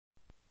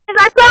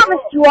I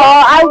promised you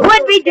all, I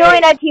would be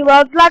doing a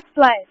Teeworlds Let's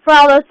Play for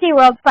all those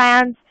Teeworlds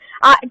fans.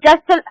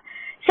 Just to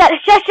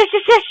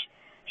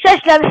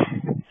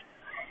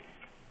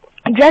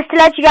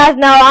let you guys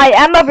know, I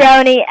am a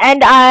brony,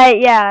 and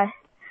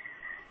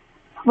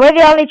we're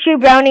the only true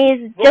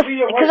bronies. Just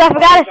because I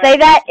forgot to say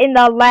that in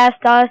the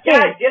last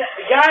series.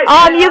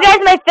 You guys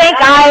may think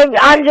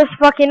I'm just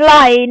fucking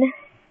lying.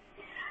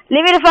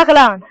 Leave me the fuck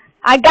alone.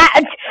 Leave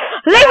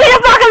me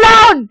the fuck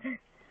alone.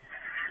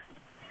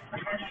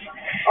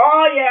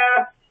 Oh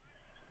yeah.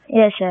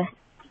 Yeah, sure.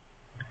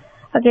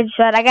 Okay,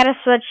 shit. I gotta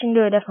switch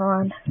into a different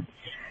one.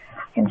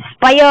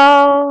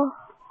 Inspire.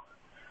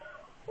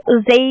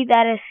 Z,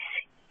 that is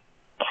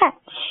catch.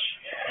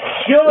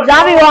 Dude,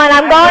 zombie one.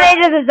 I'm going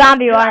into the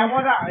zombie one.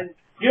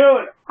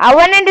 Dude. I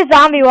went into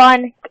zombie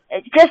one.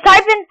 Just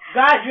type in.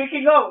 Guys, we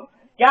can go.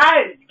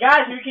 Guys,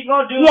 we can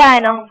go do I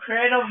know.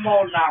 creative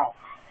mode now.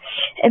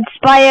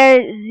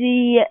 Inspire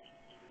Z.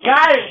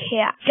 Guys.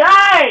 Yeah.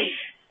 Guys.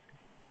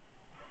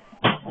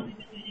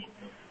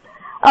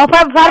 Oh,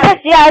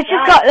 Platypus? Yeah,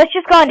 let's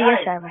just go into your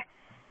server.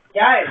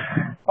 Guys,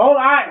 hold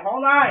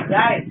on,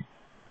 guys.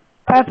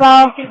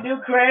 Purple. We can do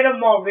creative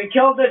mode. We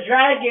killed the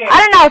dragon. I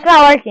don't know, it's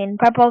not working.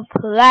 Purple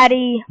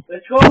Platy.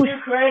 Let's go do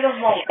creative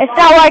mode. It's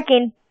not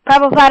working.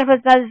 Purple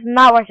Platypus is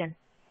not working.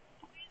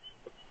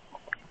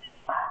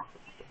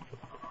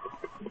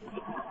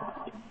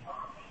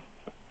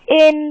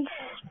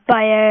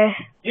 Inspire.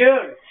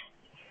 Dude.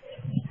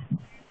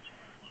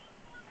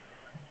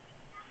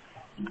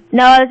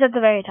 No, it's at the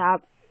very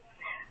top.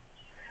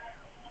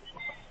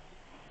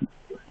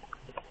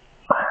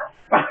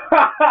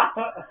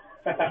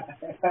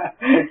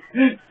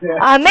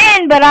 I'm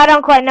in, but I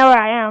don't quite know where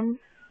I am.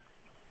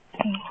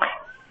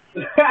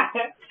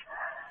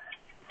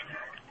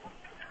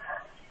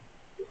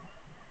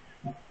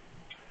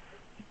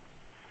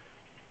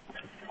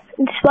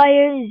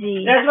 Inspire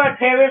Z. That's my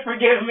payment for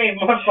giving me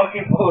more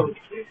fucking food.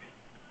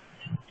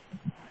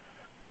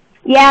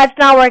 Yeah, it's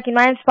not working.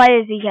 My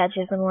Inspire Z catch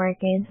isn't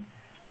working.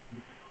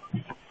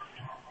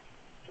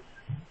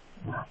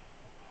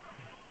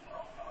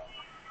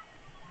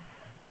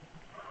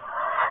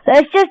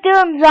 Let's just do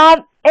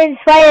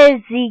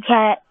Inspire Z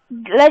cat.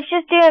 Let's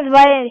just do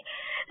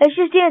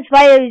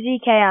Inspire Z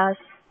chaos.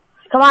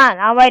 Come on,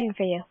 I'm waiting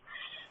for you.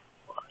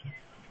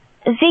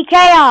 Z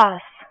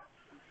chaos.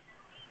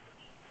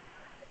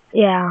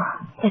 Yeah,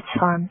 it's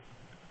fun.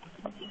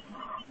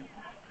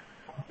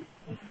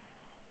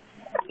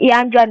 Yeah,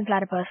 I'm Jordan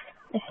Platypus.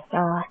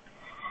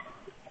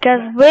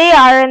 Because we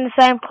are in the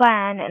same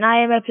clan, and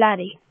I am a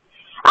platy.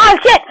 Oh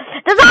shit!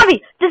 The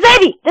zombie! The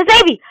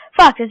Zabie!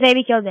 Fuck, the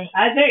Zabie killed me.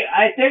 I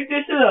think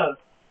this is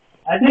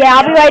yeah,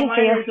 I'll be waiting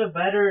for you. It's a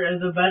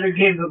better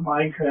game than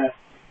Minecraft.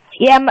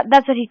 Yeah,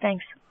 that's what he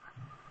thinks.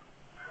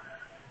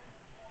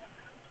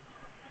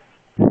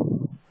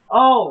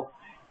 Oh.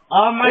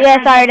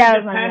 Yeah, sorry, that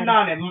was my depend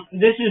on it.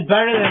 This is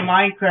better than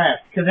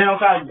Minecraft because they don't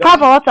got guns.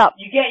 Papa, what's up?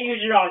 You can't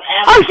use your own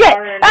ammo. Oh shit!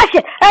 Oh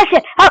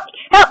shit!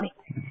 Help me!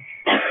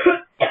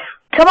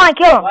 Come on,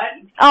 kill him. What?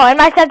 Oh, and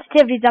my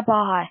sensitivity's up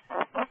all high.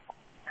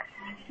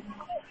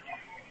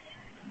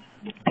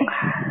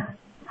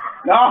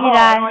 No,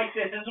 I don't like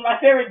this. This is my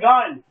favorite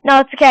gun. No,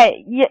 it's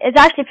okay. It's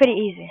actually pretty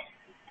easy.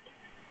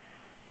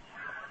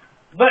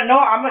 But no,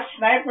 I'm a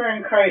sniper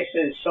in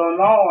Crisis, so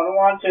no, I don't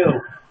want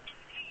to.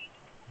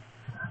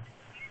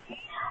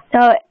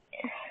 No.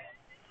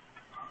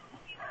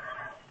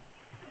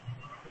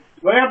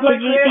 We're gonna play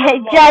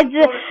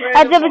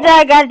I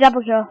got a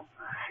double kill.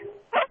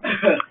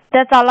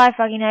 That's all I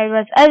fucking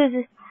know.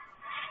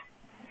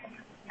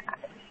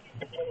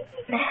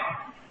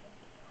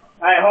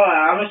 Alright, hold on.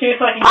 I'm gonna see if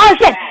I can. Oh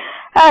shit!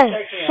 Oh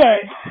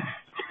shit!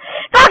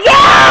 Fuck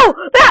you!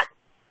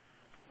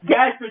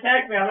 Guys,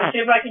 protect me. I'm gonna see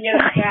if I can get a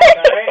snack.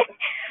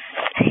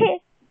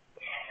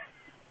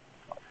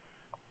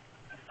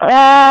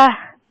 Alright?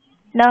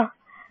 No.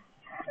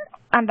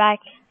 I'm back.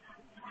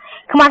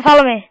 Come on,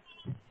 follow me.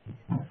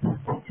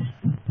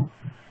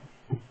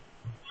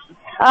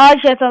 Oh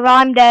shit, so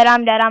I'm dead,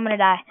 I'm gonna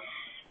die.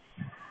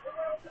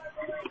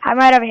 I'm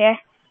right over here.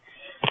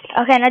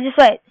 Okay, now just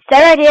wait.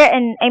 Stay right here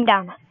and aim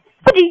down.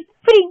 Footing.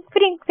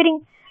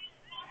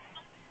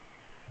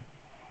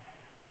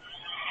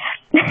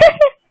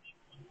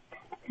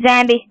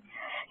 Zombie.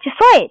 Just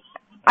wait.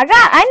 I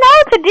know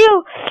what to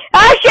do.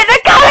 Oh shit,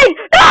 they're coming!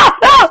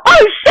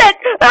 Oh shit!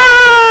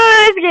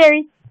 Oh, it's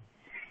scary.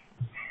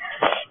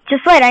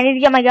 Just wait, I need to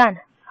get my gun.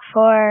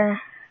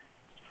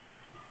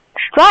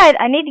 But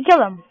I need to kill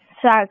them.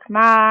 Suck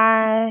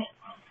my.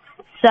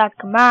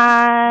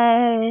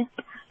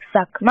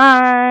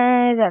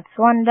 That's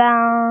one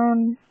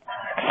down.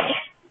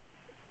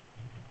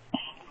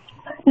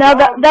 No,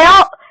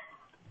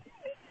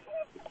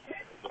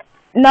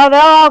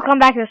 they'll all come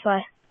back this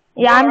way.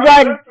 Yeah, I'm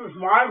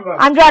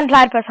Jordan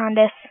Platypus on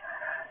this.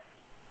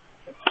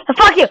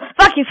 Fuck you!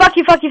 Fuck you!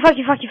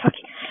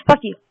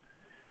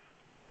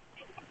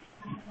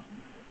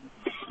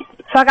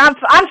 Fuck, I'm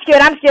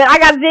scared. I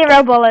got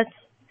 0 bullets.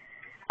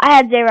 I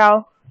had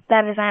 0.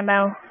 That is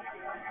ammo.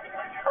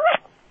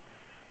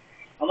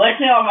 I'm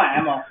wasting all my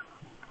ammo.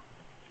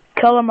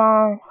 Kill them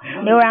all.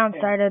 New round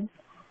started.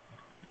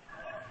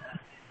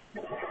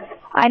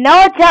 I know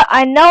what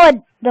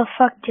the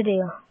fuck to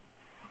do.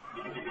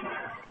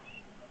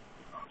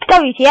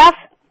 WTF?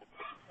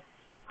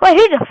 Wait,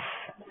 who's a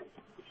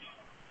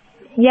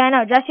yeah, I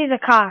know. Jesse's a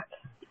cock.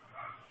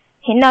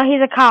 No,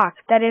 he's a cock.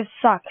 That is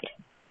sucked.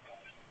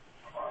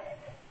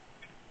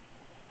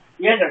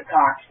 You guys are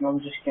cocks. No, I'm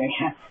just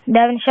kidding.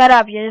 Devin, shut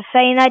up. You're just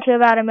saying that to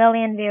about 1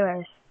 million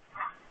viewers.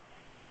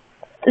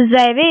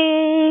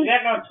 Zavy. We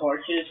got no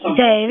torches.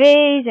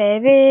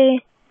 Zavy.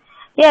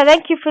 Yeah,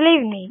 thank you for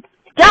leaving me.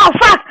 Oh,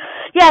 fuck!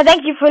 Yeah,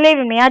 thank you for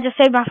leaving me. I just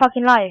saved my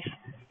fucking life.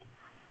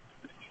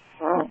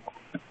 What?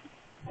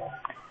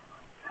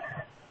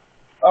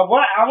 I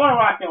want a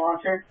rocket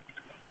launcher.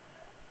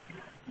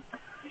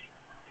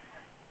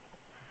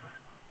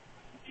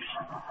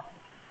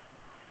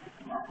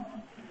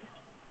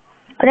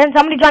 But then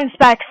somebody joined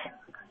Specs.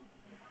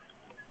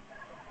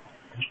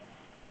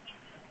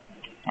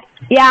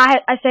 Yeah,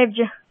 I saved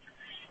you.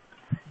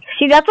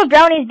 See, that's what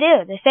brownies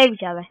do. They save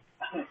each other.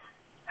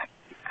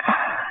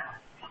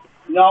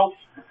 No.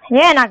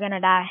 You're not gonna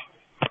die.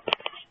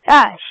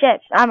 Ah,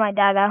 shit. I might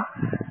die, though.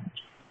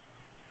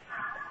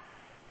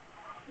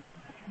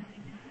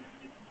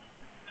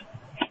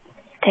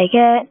 Take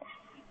it.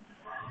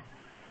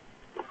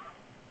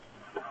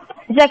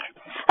 Six.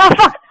 Oh,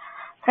 fuck!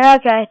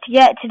 Okay,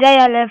 today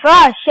I live.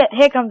 Oh, shit.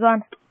 Here comes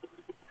one.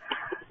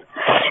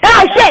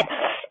 Oh, shit!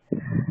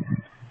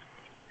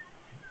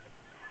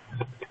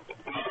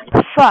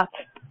 Fuck.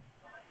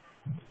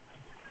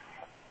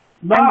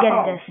 No. I'm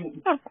getting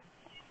this.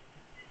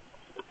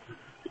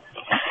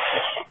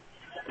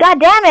 God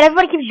damn it,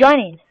 everybody keeps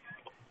joining.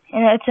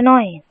 And it's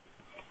annoying.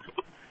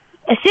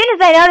 As soon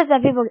as I notice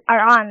that people are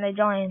on, they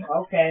join.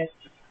 Okay.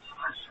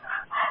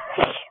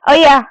 Oh,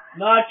 yeah.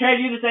 No, I trade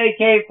you this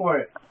AK for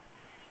it.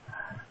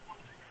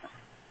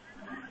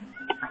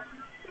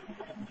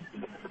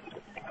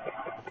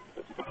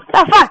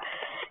 Oh, fuck!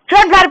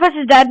 Jordan Platypus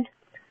is dead.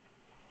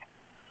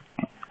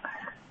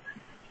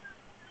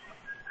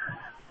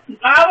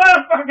 I want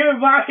a fucking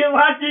rocket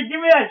launcher.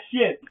 Give me that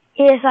shit.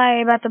 Yeah,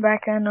 sorry about the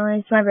background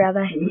noise. My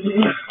brother.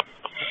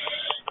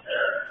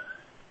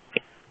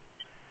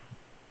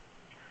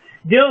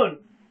 Dude.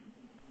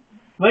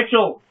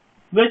 Mitchell.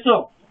 Where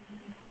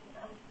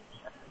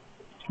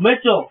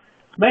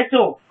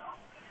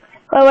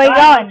are you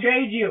I'll going?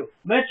 trade you.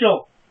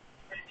 Mitchell.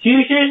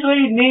 You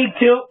seriously need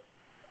to.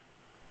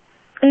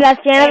 And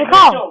that's the end of the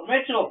call.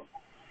 Mitchell.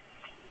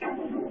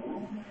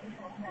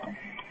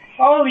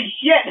 Holy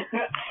shit.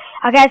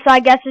 Okay, so I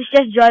guess it's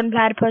just Jordan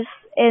Platypus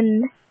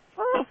in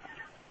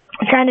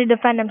trying to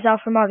defend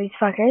himself from all these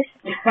fuckers.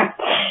 Why'd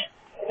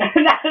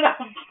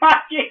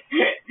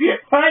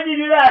you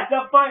do that?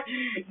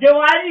 Dude,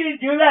 why did you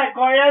do that,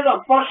 Corey? That's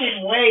a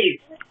fucking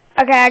waste.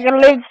 Okay, I'm gonna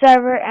leave the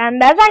server,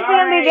 and that's actually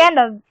gonna be the end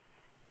of.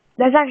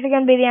 That's actually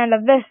gonna be the end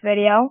of this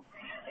video.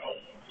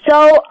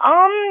 So,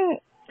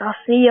 I'll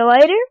see you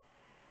later.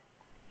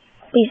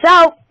 Peace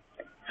out.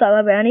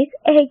 Solid Brownies,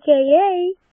 aka